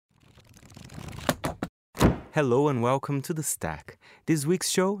Hello and welcome to The Stack. This week's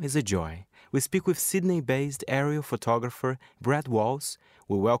show is a joy. We speak with Sydney-based aerial photographer Brad Walls.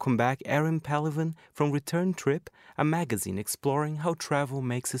 We welcome back Aaron Pelivan from Return Trip, a magazine exploring how travel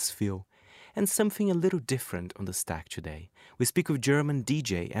makes us feel. And something a little different on The Stack today. We speak with German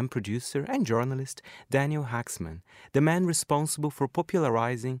DJ and producer and journalist Daniel Haxman, the man responsible for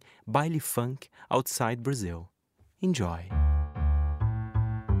popularizing baile funk outside Brazil. Enjoy.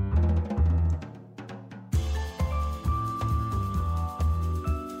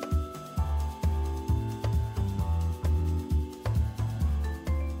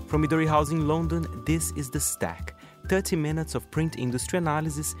 From Midori House in London, this is The Stack, 30 minutes of print industry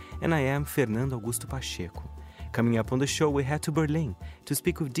analysis, and I am Fernando Augusto Pacheco. Coming up on the show, we head to Berlin to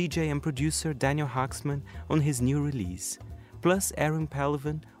speak with DJ and producer Daniel Haxman on his new release, plus Erin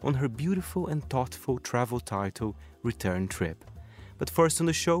Pelivan on her beautiful and thoughtful travel title, Return Trip. But first on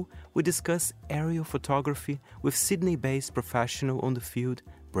the show, we discuss aerial photography with Sydney-based professional on the field,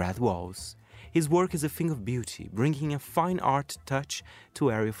 Brad Walls. His work is a thing of beauty, bringing a fine art touch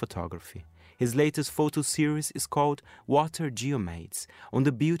to aerial photography. His latest photo series is called Water Geomaids, on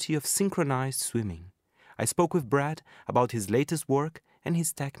the beauty of synchronized swimming. I spoke with Brad about his latest work and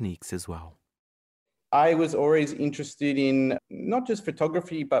his techniques as well. I was always interested in not just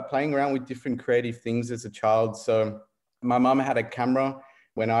photography, but playing around with different creative things as a child. So my mum had a camera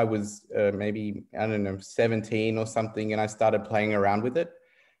when I was maybe, 17 or something, and I started playing around with it.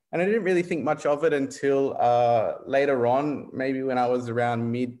 And I didn't really think much of it until later on, maybe when I was around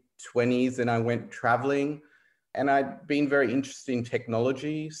mid-20s and I went traveling. And I'd been very interested in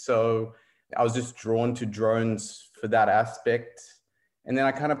technology. So I was just drawn to drones for that aspect. And then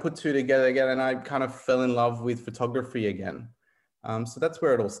I kind of put two together again and I kind of fell in love with photography again. So that's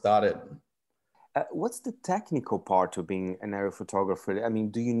where it all started. What's the technical part of being an aerial photographer? I mean,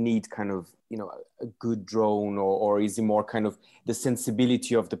 do you need kind of, a good drone or is it more kind of the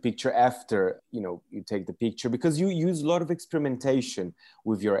sensibility of the picture after, you take the picture? Because you use a lot of experimentation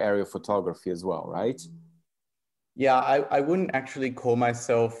with your aerial photography as well, right? Yeah, I wouldn't actually call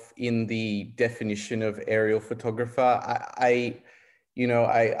myself in the definition of aerial photographer. I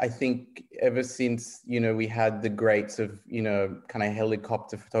think ever since, we had the greats of, kind of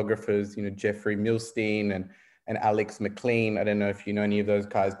helicopter photographers, Jeffrey Milstein and Alex McLean. I don't know if you know any of those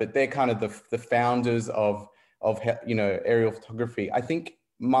guys, but they're kind of the founders of aerial photography. I think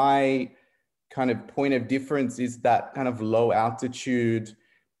my kind of point of difference is that kind of low altitude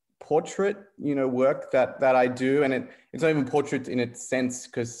portrait, work that I do. And it's not even portrait in its sense,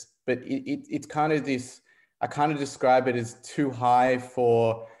 but it's kind of this, I kind of describe it as too high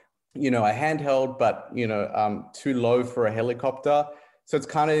for, a handheld, but, too low for a helicopter. So it's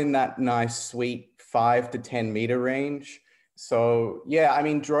kind of in that nice, sweet 5 to 10 meter range. So yeah, I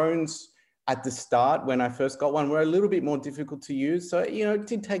mean, drones at the start, when I first got one, were a little bit more difficult to use. So, it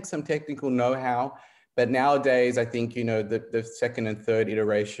did take some technical know-how, but nowadays I think, the second and third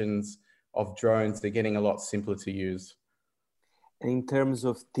iterations of drones, they're getting a lot simpler to use. And in terms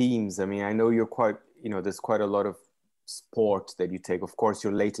of themes, I mean, I know you're quite, there's quite a lot of sport that you take. Of course,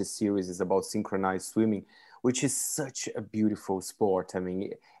 your latest series is about synchronized swimming, which is such a beautiful sport. I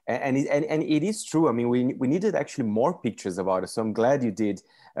mean, and it is true. I mean, we needed actually more pictures about it. So I'm glad you did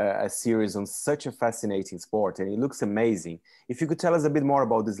a series on such a fascinating sport, and it looks amazing. If you could tell us a bit more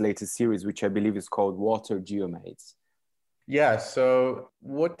about this latest series, which I believe is called Water Geomaids. Yeah, so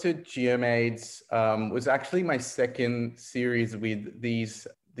Water Geomaids was actually my second series with this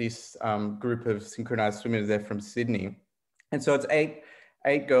group of synchronized swimmers. They're from Sydney. And so it's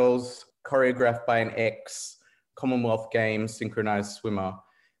eight girls choreographed by an ex-Commonwealth Games synchronized swimmer.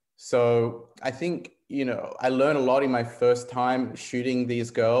 So I think, I learned a lot in my first time shooting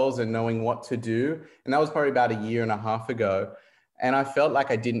these girls and knowing what to do. And that was probably about a year and a half ago. And I felt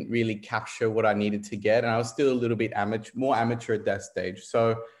like I didn't really capture what I needed to get. And I was still a little bit more amateur at that stage.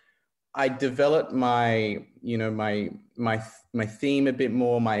 So I developed my theme a bit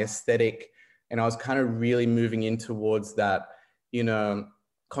more, my aesthetic. And I was kind of really moving in towards that,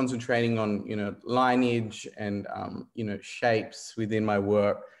 concentrating on, lineage and, shapes within my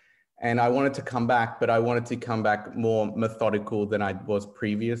work. And I wanted to come back, but I wanted to come back more methodical than I was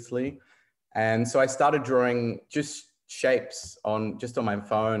previously. And so I started drawing just shapes on my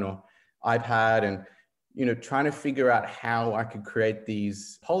phone or iPad and, trying to figure out how I could create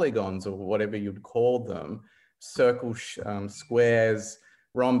these polygons or whatever you'd call them, circles, squares,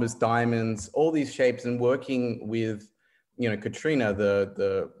 rhombus, diamonds, all these shapes, and working with, Katrina,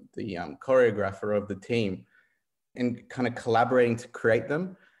 the choreographer of the team, and kind of collaborating to create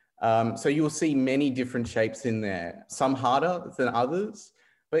them. So you will see many different shapes in there, some harder than others.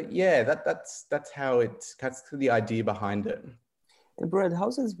 But yeah, that's how that's the idea behind it. And Brad,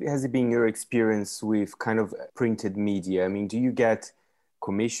 has it been your experience with kind of printed media? I mean, do you get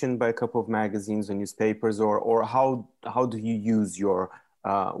commissioned by a couple of magazines or newspapers, or how do you use your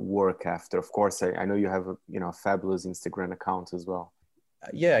work after? Of course, I know you have a fabulous Instagram account as well.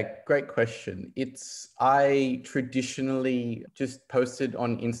 Yeah, great question. I traditionally just posted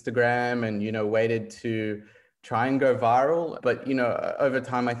on Instagram and, waited to try and go viral. But, over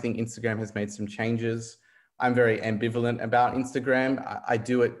time, I think Instagram has made some changes. I'm very ambivalent about Instagram. I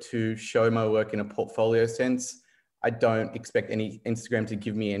do it to show my work in a portfolio sense. I don't expect any Instagram to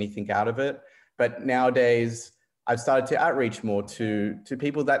give me anything out of it. But nowadays, I've started to outreach more to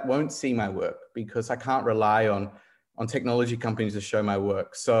people that won't see my work, because I can't rely on technology companies to show my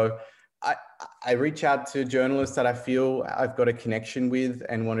work. So I reach out to journalists that I feel I've got a connection with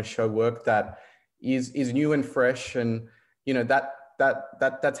and want to show work that is new and fresh. And,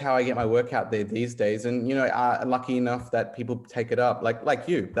 that's how I get my work out there these days. And, I'm lucky enough that people take it up, like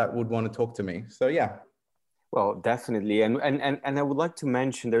you, that would want to talk to me. So, yeah. Well, definitely. And I would like to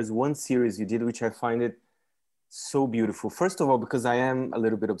mention there's one series you did, which I find it so beautiful. First of all, because I am a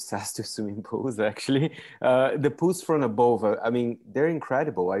little bit obsessed with swimming pools, actually. The pools from above, I mean, they're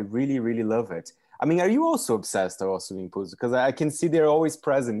incredible. I really, really love it. I mean, are you also obsessed about swimming pools? Because I can see they're always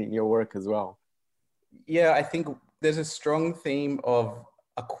present in your work as well. Yeah, I think there's a strong theme of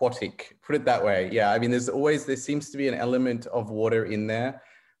aquatic, put it that way. Yeah, I mean, there seems to be an element of water in there.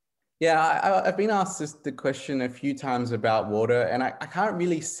 Yeah, I've been asked the question a few times about water, and I can't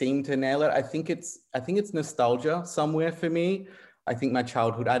really seem to nail it. I think it's nostalgia somewhere for me. I think my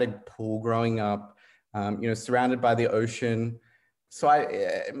childhood, I had a pool growing up, surrounded by the ocean. So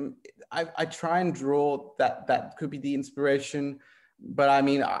I try and draw that could be the inspiration. But I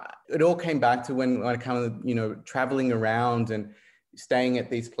mean, it all came back to when I kind of, traveling around and staying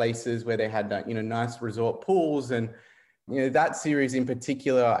at these places where they had, nice resort pools. And that series in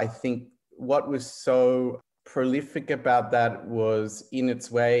particular, I think what was so prolific about that was, in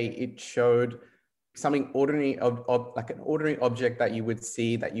its way, it showed something ordinary, like an ordinary object that you would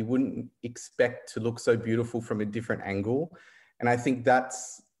see that you wouldn't expect to look so beautiful from a different angle. And I think that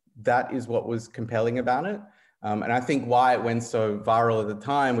is what was compelling about it. And I think why it went so viral at the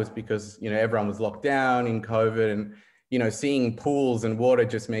time was because, everyone was locked down in COVID, and, seeing pools and water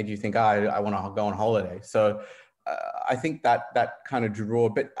just made you think, I want to go on holiday. So I think that kind of draw,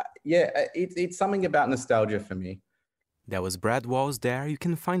 but it's something about nostalgia for me. That was Brad Walls there. You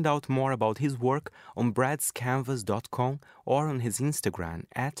can find out more about his work on bradscanvas.com or on his Instagram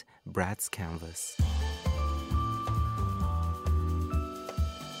 @bradscanvas.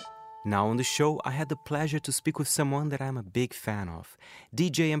 Now on the show, I had the pleasure to speak with someone that I'm a big fan of,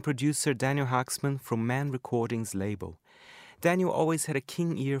 DJ and producer Daniel Haxman from Man Recordings label. Daniel always had a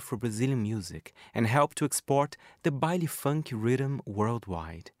keen ear for Brazilian music and helped to export the baile funk rhythm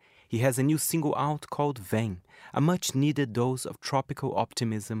worldwide. He has a new single out called Vem, a much-needed dose of tropical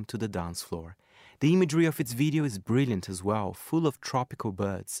optimism to the dance floor. The imagery of its video is brilliant as well, full of tropical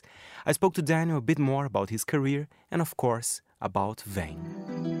birds. I spoke to Daniel a bit more about his career and, of course, about Vem.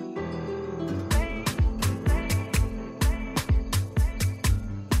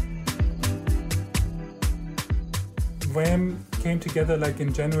 Vem came together like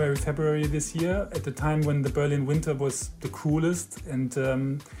in January, February this year, at the time when the Berlin winter was the coolest, and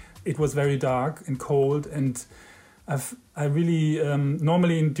it was very dark and cold. And I really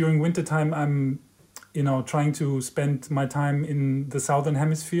normally during winter time I'm trying to spend my time in the southern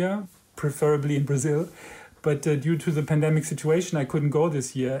hemisphere, preferably in Brazil. But due to the pandemic situation, I couldn't go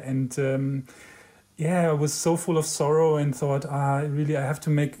this year, and I was so full of sorrow and thought, I have to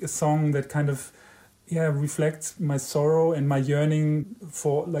make a song that kind of reflects my sorrow and my yearning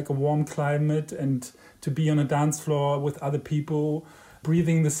for like a warm climate and to be on a dance floor with other people,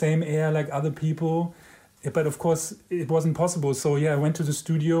 breathing the same air like other people. But of course, it wasn't possible. So I went to the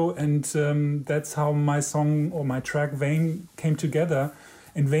studio, and that's how my song or my track Vem came together.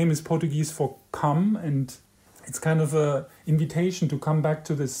 And Vem is Portuguese for come, and it's kind of an invitation to come back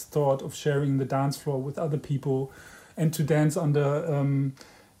to this thought of sharing the dance floor with other people and to dance under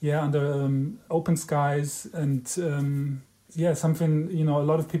open skies, and something a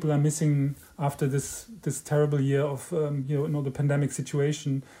lot of people are missing after this terrible year of the pandemic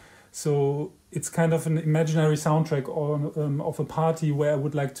situation. So it's kind of an imaginary soundtrack of a party where I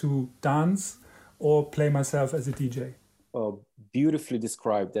would like to dance or play myself as a DJ. Oh, beautifully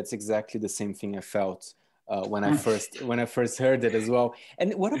described. That's exactly the same thing I felt when I first heard it as well.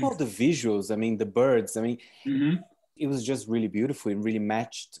 And what about the visuals? I mean, the birds. I mean. Mm-hmm. it was just really beautiful. It really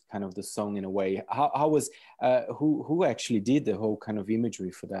matched kind of the song in a way. How was who actually did the whole kind of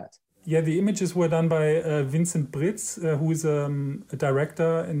imagery for that? Yeah, the images were done by Vincent Britz, who is a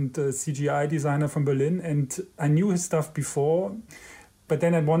director and a CGI designer from Berlin. And I knew his stuff before. But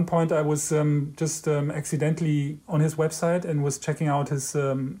then at one point I was just accidentally on his website and was checking out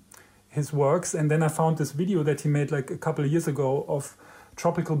his works. And then I found this video that he made like a couple of years ago of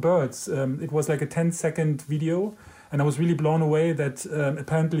tropical birds. It was like a 10-second video. And I was really blown away that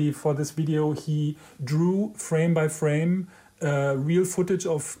apparently for this video he drew frame by frame real footage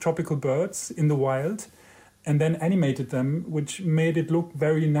of tropical birds in the wild and then animated them, which made it look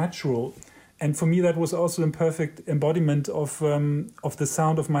very natural. And for me, that was also a perfect embodiment of the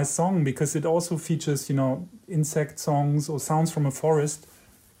sound of my song, because it also features, you know, insect songs or sounds from a forest.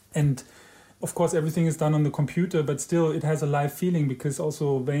 And of course, everything is done on the computer, but still it has a live feeling, because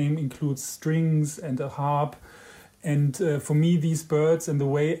also VAME includes strings and a harp. And for me, these birds and the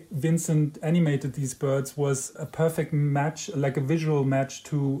way Vincent animated these birds was a perfect match, like a visual match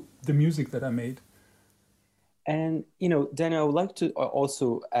to the music that I made. And, you know, Daniel, I would like to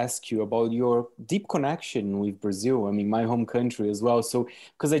also ask you about your deep connection with Brazil. I mean, my home country as well. So,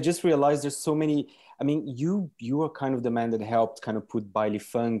 because I just realized there's so many, I mean, you are kind of the man that helped kind of put baile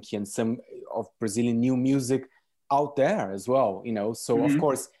funk and some of Brazilian new music out there as well, you know. So, of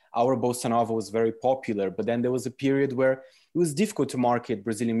course, our bossa nova was very popular, but then there was a period where it was difficult to market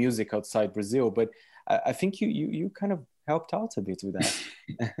Brazilian music outside Brazil. But I think you kind of helped out a bit with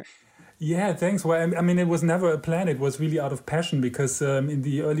that. Yeah, thanks. Well, I mean, it was never a plan. It was really out of passion, because in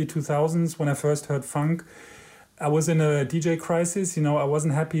the early 2000s, when I first heard funk, I was in a DJ crisis. You know, I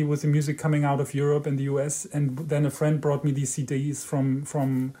wasn't happy with the music coming out of Europe and the US. And then a friend brought me these CDs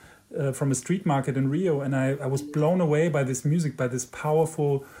from a street market in Rio. And I was blown away by this music, by this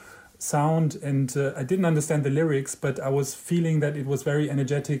powerful sound. And I didn't understand the lyrics, but I was feeling that it was very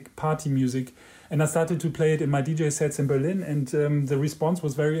energetic party music. And I started to play it in my DJ sets in Berlin, and the response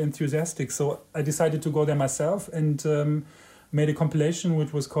was very enthusiastic. So I decided to go there myself and made a compilation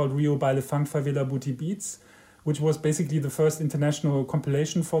which was called Rio Baile Funk Favela Booty Beats, which was basically the first international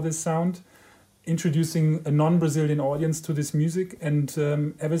compilation for this sound, introducing a non-Brazilian audience to this music. And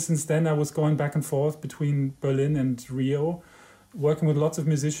ever since then, I was going back and forth between Berlin and Rio, working with lots of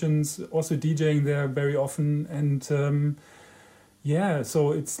musicians, also DJing there very often. And yeah,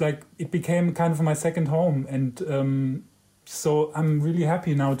 so it's like it became kind of my second home. And so I'm really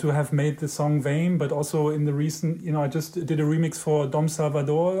happy now to have made the song VAME, but also in the recent, you know, I just did a remix for Dom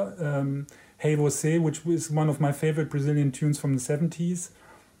Salvador, Hey Você, which is one of my favorite Brazilian tunes from the 70s.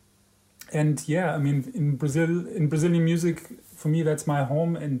 And yeah, I mean, in Brazilian music, for me, that's my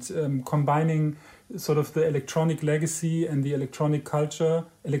home. And combining sort of the electronic legacy and the electronic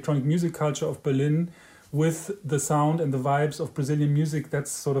music culture of Berlin with the sound and the vibes of Brazilian music,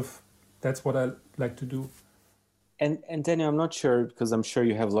 that's what I like to do. And Daniel, I'm not sure, because I'm sure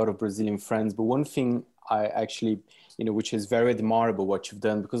you have a lot of Brazilian friends, but one thing I actually, you know, which is very admirable what you've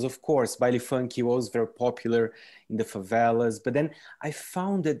done, because of course, baile funk was very popular in the favelas, but then I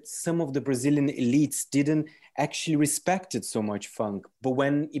found that some of the Brazilian elites didn't actually respect it so much funk, but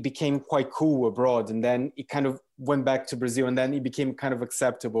when it became quite cool abroad, and then it kind of went back to Brazil, and then it became kind of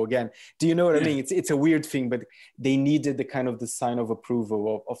acceptable again. Do you know what I mean? It's a weird thing, but they needed the kind of the sign of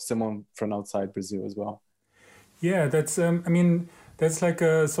approval of someone from outside Brazil as well. Yeah, that's, I mean, that's like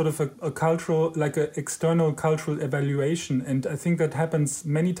a sort of a cultural, like an external cultural evaluation. And I think that happens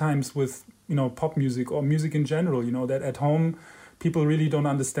many times with, you know, pop music or music in general, you know, that at home people really don't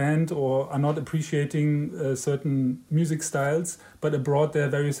understand or are not appreciating certain music styles, but abroad they're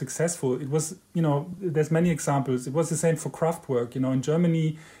very successful. It was, you know, there's many examples. It was the same for Kraftwerk. You know, in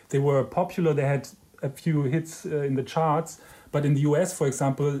Germany, they were popular. They had a few hits in the charts. But in the US, for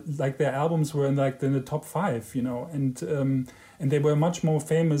example, like their albums were in the top 5, you know, and they were much more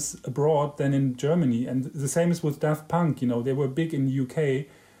famous abroad than in Germany. And the same is with Daft Punk. You know, they were big in the UK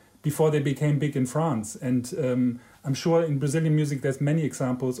before they became big in France. And I'm sure in Brazilian music, there's many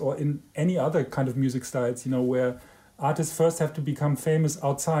examples, or in any other kind of music styles, you know, where artists first have to become famous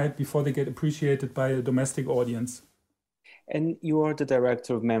outside before they get appreciated by a domestic audience. And you are the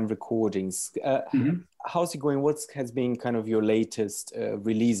director of MEM Recordings. How's it going? What has been kind of your latest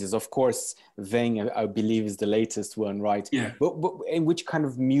releases? Of course, VAME, I believe, is the latest one, right? Yeah. But in which kind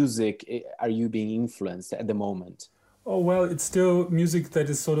of music are you being influenced at the moment? Oh, well, it's still music that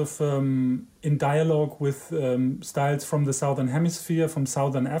is sort of in dialogue with styles from the Southern Hemisphere, from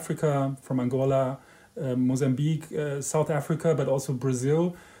Southern Africa, from Angola, Mozambique, South Africa, but also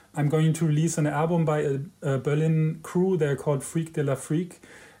Brazil. I'm going to release an album by a Berlin crew. They're called Freak de la Freak.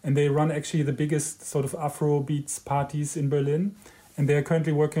 and they run actually the biggest sort of Afro beats parties in Berlin, and they are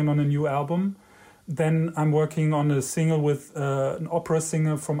currently working on a new album. Then I'm working on a single with an opera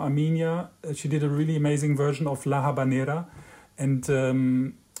singer from Armenia. She did a really amazing version of La Habanera, and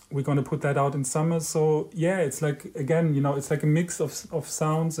we're going to put that out in summer. So yeah, it's like, again, it's like a mix of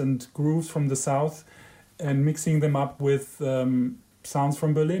sounds and grooves from the south, and mixing them up with sounds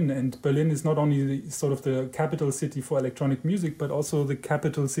from Berlin. And Berlin is not only sort of the capital city for electronic music, but also the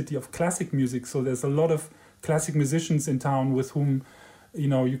capital city of classic music. So there's a lot of classic musicians in town with whom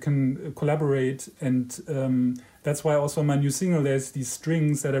you can collaborate, and that's why also my new single, there's these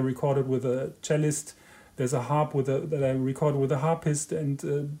strings that I recorded with a cellist, there's a harp that I recorded with a harpist,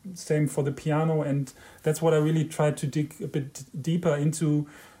 and same for the piano, and that's what I really tried to dig a bit deeper into,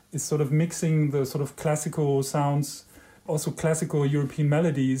 is sort of mixing the sort of classical sounds, also classical European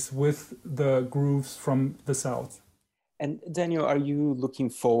melodies, with the grooves from the south. And Daniel, are you looking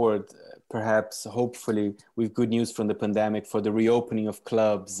forward, perhaps, hopefully, with good news from the pandemic, for the reopening of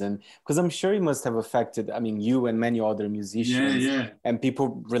clubs? And because I'm sure it must have affected, you and many other musicians and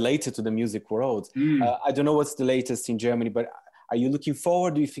people related to the music world. I don't know what's the latest in Germany, but are you looking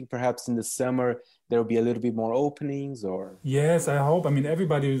forward? Do you think perhaps in the summer there will be a little bit more openings? Or Yes, I hope.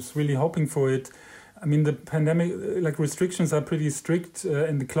 Everybody is really hoping for it. The pandemic, restrictions are pretty strict,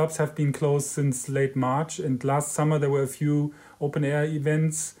 and the clubs have been closed since late March. And last summer there were a few open air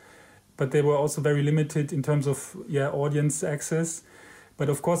events, but they were also very limited in terms of audience access. But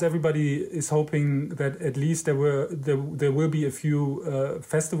of course, everybody is hoping that at least there will be a few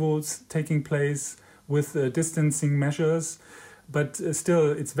festivals taking place with distancing measures. But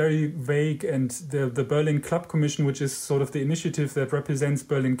still, it's very vague, and the Berlin Club Commission, which is sort of the initiative that represents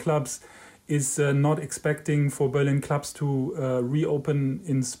Berlin clubs, is not expecting for Berlin clubs to reopen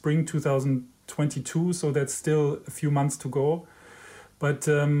in spring 2022, so that's still a few months to go. But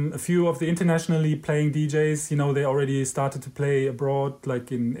a few of the internationally playing DJs, they already started to play abroad,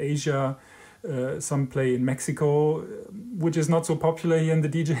 like in Asia. Some play in Mexico, which is not so popular here in the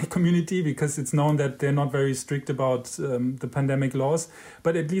DJ community because it's known that they're not very strict about the pandemic laws.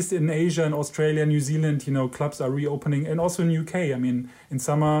 But at least in Asia and Australia, New Zealand, clubs are reopening, and also in UK. In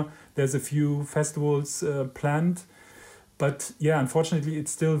summer, there's a few festivals planned. But yeah, unfortunately,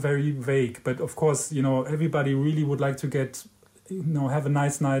 it's still very vague. But of course, everybody really would like to get, have a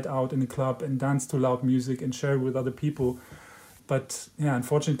nice night out in a club and dance to loud music and share with other people. But yeah,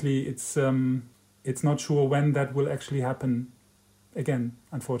 unfortunately, it's not sure when that will actually happen again,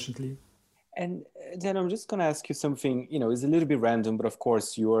 unfortunately. And then I'm just going to ask you something, it's a little bit random, but of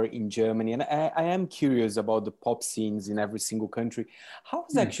course you're in Germany, and I am curious about the pop scenes in every single country. How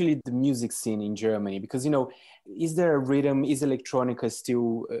is actually the music scene in Germany? Because, is there a rhythm? Is electronica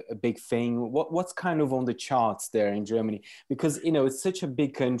still a big thing? What's kind of on the charts there in Germany? Because, it's such a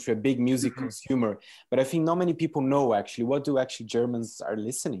big country, a big music consumer, but I think not many people know actually, what do actually Germans are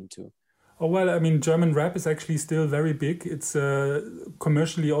listening to? Oh, well, German rap is actually still very big. It's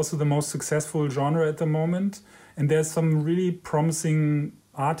commercially also the most successful genre at the moment. And there's some really promising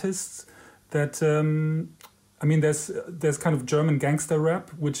artists that, there's kind of German gangster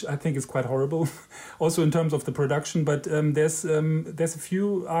rap, which I think is quite horrible, also in terms of the production. But there's a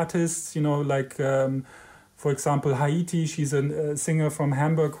few artists, for example, Haiti. She's a singer from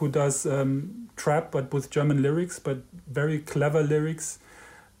Hamburg who does trap, but with German lyrics, but very clever lyrics.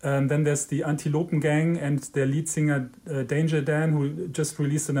 Then there's the Antilopen Gang and their lead singer Danger Dan, who just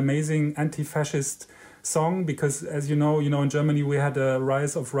released an amazing anti-fascist song, because as you know, in Germany we had a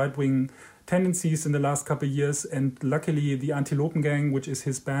rise of right-wing tendencies in the last couple of years, and luckily the Antilopen Gang, which is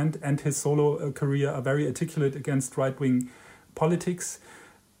his band, and his solo career are very articulate against right-wing politics.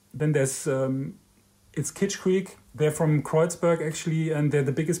 Then there's it's Kitsch Creek. They're from Kreuzberg actually, and they're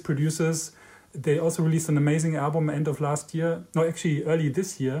the biggest producers. They also released an amazing album end of last year. No, actually early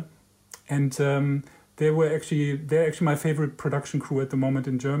this year. And they're actually my favorite production crew at the moment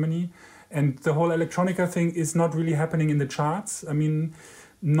in Germany. And the whole electronica thing is not really happening in the charts.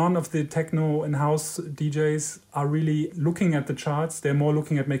 None of the techno and house DJs are really looking at the charts. They're more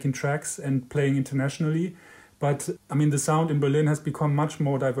looking at making tracks and playing internationally. But the sound in Berlin has become much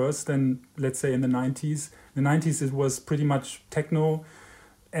more diverse than, let's say, in the 90s. In the 90s, it was pretty much techno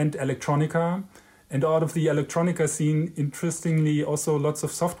and electronica. And out of the electronica scene, interestingly, also lots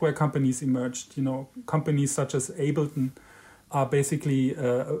of software companies emerged. Companies such as Ableton are basically,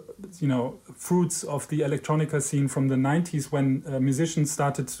 fruits of the electronica scene from the 90s, when musicians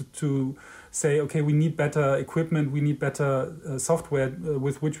started to say, okay, we need better equipment, we need better software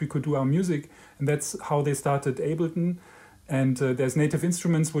with which we could do our music. And that's how they started Ableton. And there's Native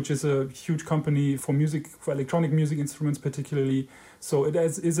Instruments, which is a huge company for music, for electronic music instruments particularly. So it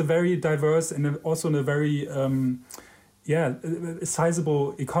is a very diverse and also in a very a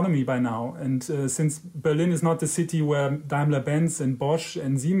sizable economy by now. And since Berlin is not the city where Daimler-Benz and Bosch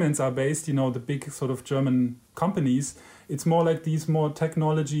and Siemens are based, you know, the big sort of German companies, it's more like these more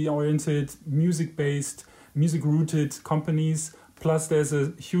technology-oriented, music-based, music-rooted companies. Plus, there's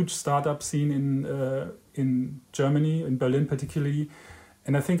a huge startup scene in Germany, in Berlin particularly.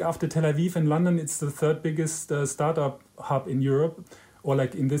 And I think after Tel Aviv and London, it's the third biggest startup hub in Europe, or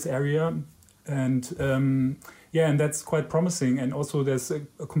like in this area. And and that's quite promising. And also there's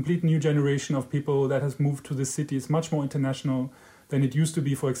a complete new generation of people that has moved to the city. It's much more international than it used to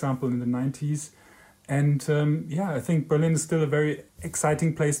be, for example, in the 90s. And I think Berlin is still a very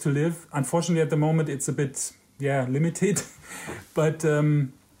exciting place to live. Unfortunately, at the moment, it's a bit limited. But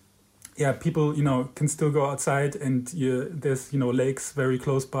people, you know, can still go outside, and there's, you know, lakes very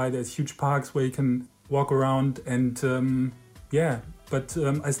close by. There's huge parks where you can walk around. And but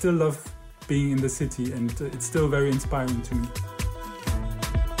I still love being in the city, and it's still very inspiring to me.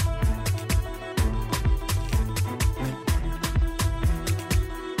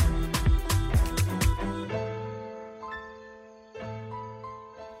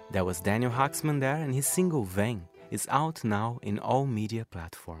 That was Daniel Haxman there, and his single Vem is out now in all media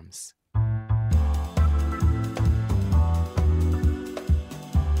platforms.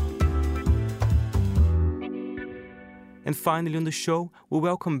 And finally on the show, we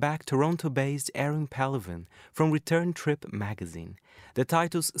welcome back Toronto-based Erin Pellivan from Return Trip magazine. The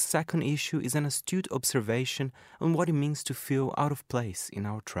title's second issue is an astute observation on what it means to feel out of place in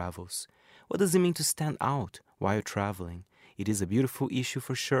our travels. What does it mean to stand out while traveling? It is a beautiful issue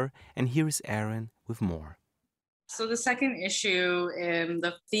for sure, and here is Erin with more. So the second issue,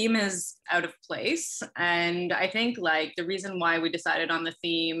 the theme is out of place. And I think like the reason why we decided on the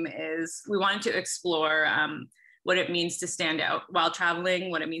theme is we wanted to explore what it means to stand out while traveling,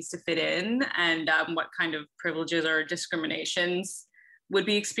 what it means to fit in, and what kind of privileges or discriminations would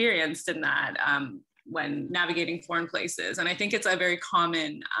be experienced in that when navigating foreign places. And I think it's a very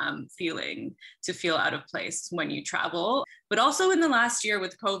common feeling to feel out of place when you travel. But also in the last year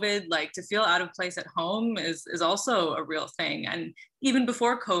with COVID, like to feel out of place at home is also a real thing. And even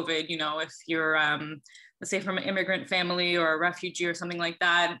before COVID, you know, if you're let's say from an immigrant family or a refugee or something like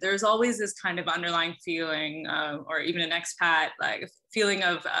that, there's always this kind of underlying feeling, or even an expat, like feeling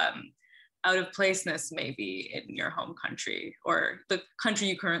of out of placeness maybe in your home country or the country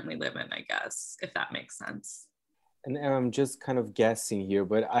you currently live in, I guess, if that makes sense. And I'm just kind of guessing here,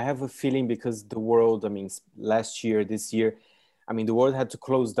 but I have a feeling because the world, I mean, last year, this year, I mean, the world had to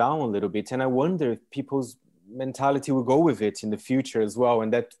close down a little bit. And I wonder if people's mentality will go with it in the future as well.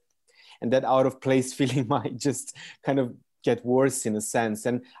 And that out of place feeling might just kind of get worse in a sense.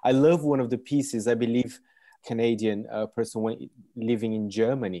 And I love one of the pieces, I believe, Canadian person living in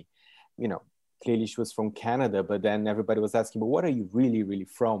Germany. You know, clearly she was from Canada, but then everybody was asking, but what are you really, really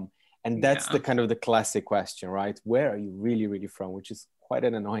from? And that's the kind of the classic question, right? Where are you really, really from? Which is quite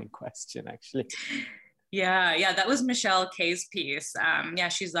an annoying question, actually. Yeah, that was Michelle Kay's piece.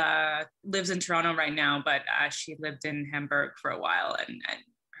 She's lives in Toronto right now, but she lived in Hamburg for a while, and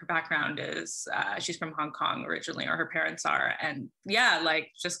her background is she's from Hong Kong originally, or her parents are. And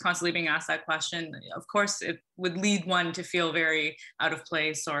like just constantly being asked that question, of course, it would lead one to feel very out of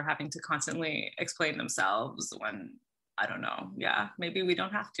place or having to constantly explain themselves when, I don't know, maybe we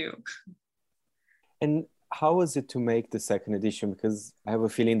don't have to. And how was it to make the second edition? Because I have a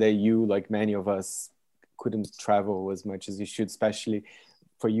feeling that you, like many of us, couldn't travel as much as you should, especially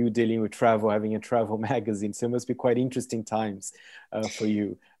for you dealing with travel, having a travel magazine. So it must be quite interesting times for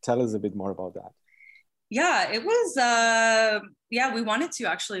you. Tell us a bit more about that. Yeah, it was, we wanted to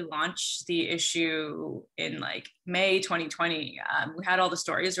actually launch the issue in like May 2020. We had all the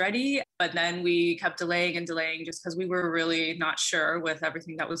stories ready, but then we kept delaying just because we were really not sure with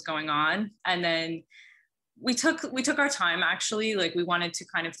everything that was going on. And then we took our time, actually. Like we wanted to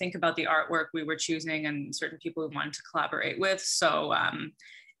kind of think about the artwork we were choosing and certain people we wanted to collaborate with. So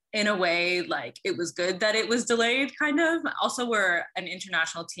in a way, like it was good that it was delayed, kind of. Also, we're an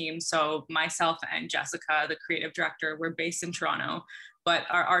international team. So myself and Jessica, the creative director, we're based in Toronto, but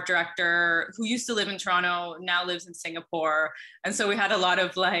our art director, who used to live in Toronto, now lives in Singapore. And so we had a lot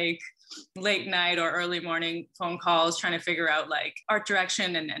of like late night or early morning phone calls trying to figure out like art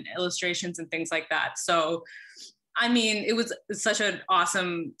direction and illustrations and things like that. So I mean, it was such an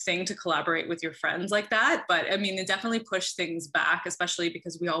awesome thing to collaborate with your friends like that. But I mean, it definitely pushed things back, especially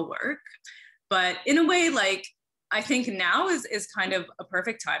because we all work. But in a way, like, I think now is kind of a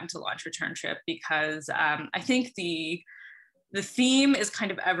perfect time to launch Return Trip because I think the the theme is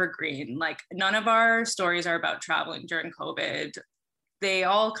kind of evergreen. Like none of our stories are about traveling during COVID. They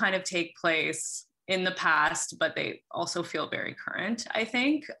all kind of take place in the past, but they also feel very current, I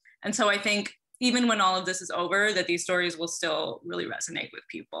think. And so I think even when all of this is over, that these stories will still really resonate with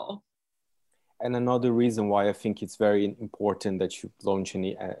people. And another reason why I think it's very important that you launch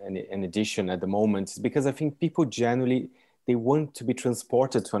an edition at the moment is because I think people generally, they want to be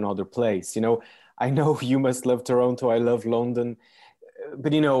transported to another place. You know, I know you must love Toronto, I love London,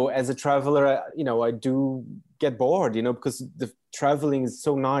 but, you know, as a traveler, you know, I do get bored, you know, because the traveling is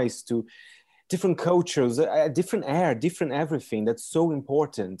so nice to different cultures, different air, different everything. That's so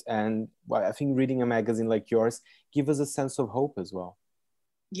important. And well, I think reading a magazine like yours gives us a sense of hope as well.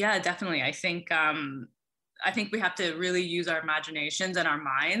 Yeah, definitely. I think we have to really use our imaginations and our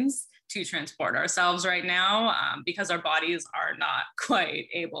minds to transport ourselves right now, because our bodies are not quite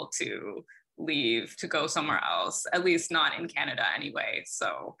able to leave to go somewhere else, at least not in Canada anyway.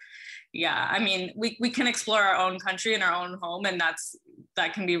 So yeah, I mean, we can explore our own country and our own home, and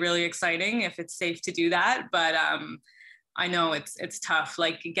that can be really exciting if it's safe to do that. But I know it's tough.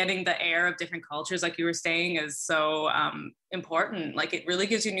 Like getting the air of different cultures, like you were saying, is so important. Like it really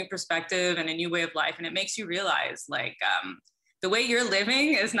gives you new perspective and a new way of life. And it makes you realize like the way you're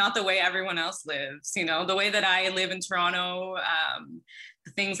living is not the way everyone else lives. You know, the way that I live in Toronto,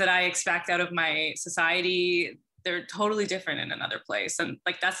 the things that I expect out of my society, they're totally different in another place. And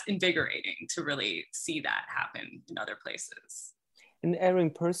like, that's invigorating to really see that happen in other places. And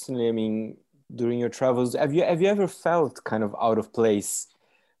Erin, personally, I mean, during your travels, have you ever felt kind of out of place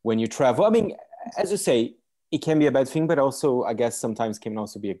when you travel? I mean, as you say, it can be a bad thing, but also I guess sometimes can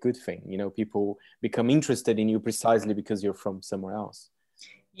also be a good thing. You know, people become interested in you precisely because you're from somewhere else.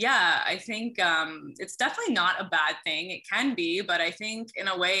 Yeah, I think it's definitely not a bad thing. It can be, but I think in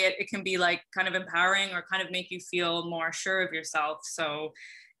a way it can be like kind of empowering or kind of make you feel more sure of yourself. So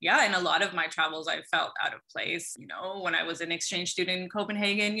yeah, in a lot of my travels, I felt out of place. You know, when I was an exchange student in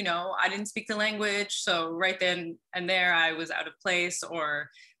Copenhagen, you know, I didn't speak the language. So right then and there, I was out of place. Or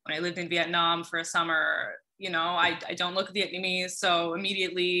when I lived in Vietnam for a summer, you know, I don't look Vietnamese. So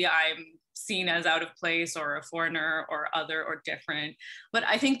immediately I'm seen as out of place or a foreigner or other or different. But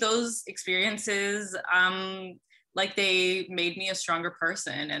I think those experiences, like they made me a stronger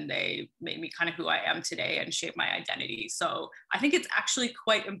person and they made me kind of who I am today and shape my identity. So I think it's actually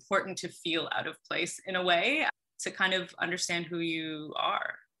quite important to feel out of place in a way to kind of understand who you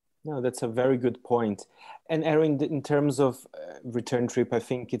are. No, that's a very good point. And Erin, in terms of Return Trip, I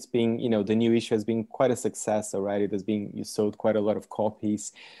think it's been, you know, the new issue has been quite a success already. You sold quite a lot of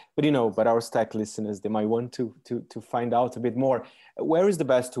copies, but, you know, but our Stack listeners, they might want to find out a bit more. Where is the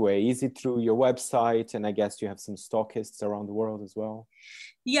best way? Is it through your website? And I guess you have some stockists around the world as well.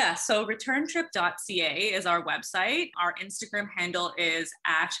 Yeah, so returntrip.ca is our website. Our Instagram handle is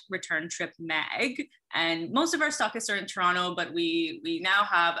 @returntripmag. And most of our stockists are in Toronto, but we now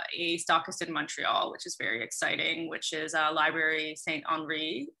have a stockist in Montreal, which is very exciting, which is Librairie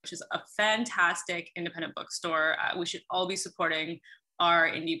Saint-Henri, which is a fantastic independent bookstore. We should all be supporting our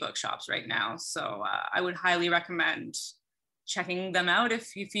indie bookshops right now. So I would highly recommend checking them out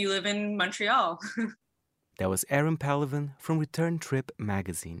if you live in Montreal. That was Erin Pellivan from Return Trip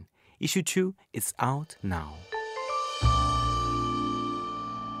magazine. Issue 2 is out now.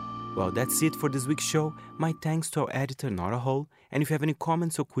 Well, that's it for this week's show. My thanks to our editor, Nora Hull. And if you have any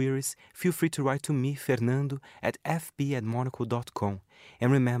comments or queries, feel free to write to me, Fernando, at fb@monaco.com.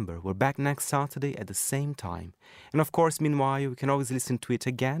 And remember, we're back next Saturday at the same time. And of course, meanwhile, you can always listen to it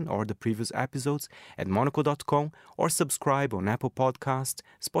again or the previous episodes at monaco.com or subscribe on Apple Podcasts,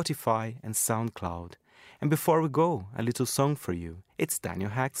 Spotify, and SoundCloud. And before we go, a little song for you. It's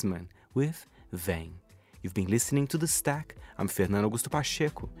Daniel Haaksman with Vem. You've been listening to The Stack. I'm Fernando Augusto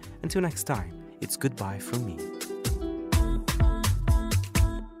Pacheco. Until next time, it's goodbye from me.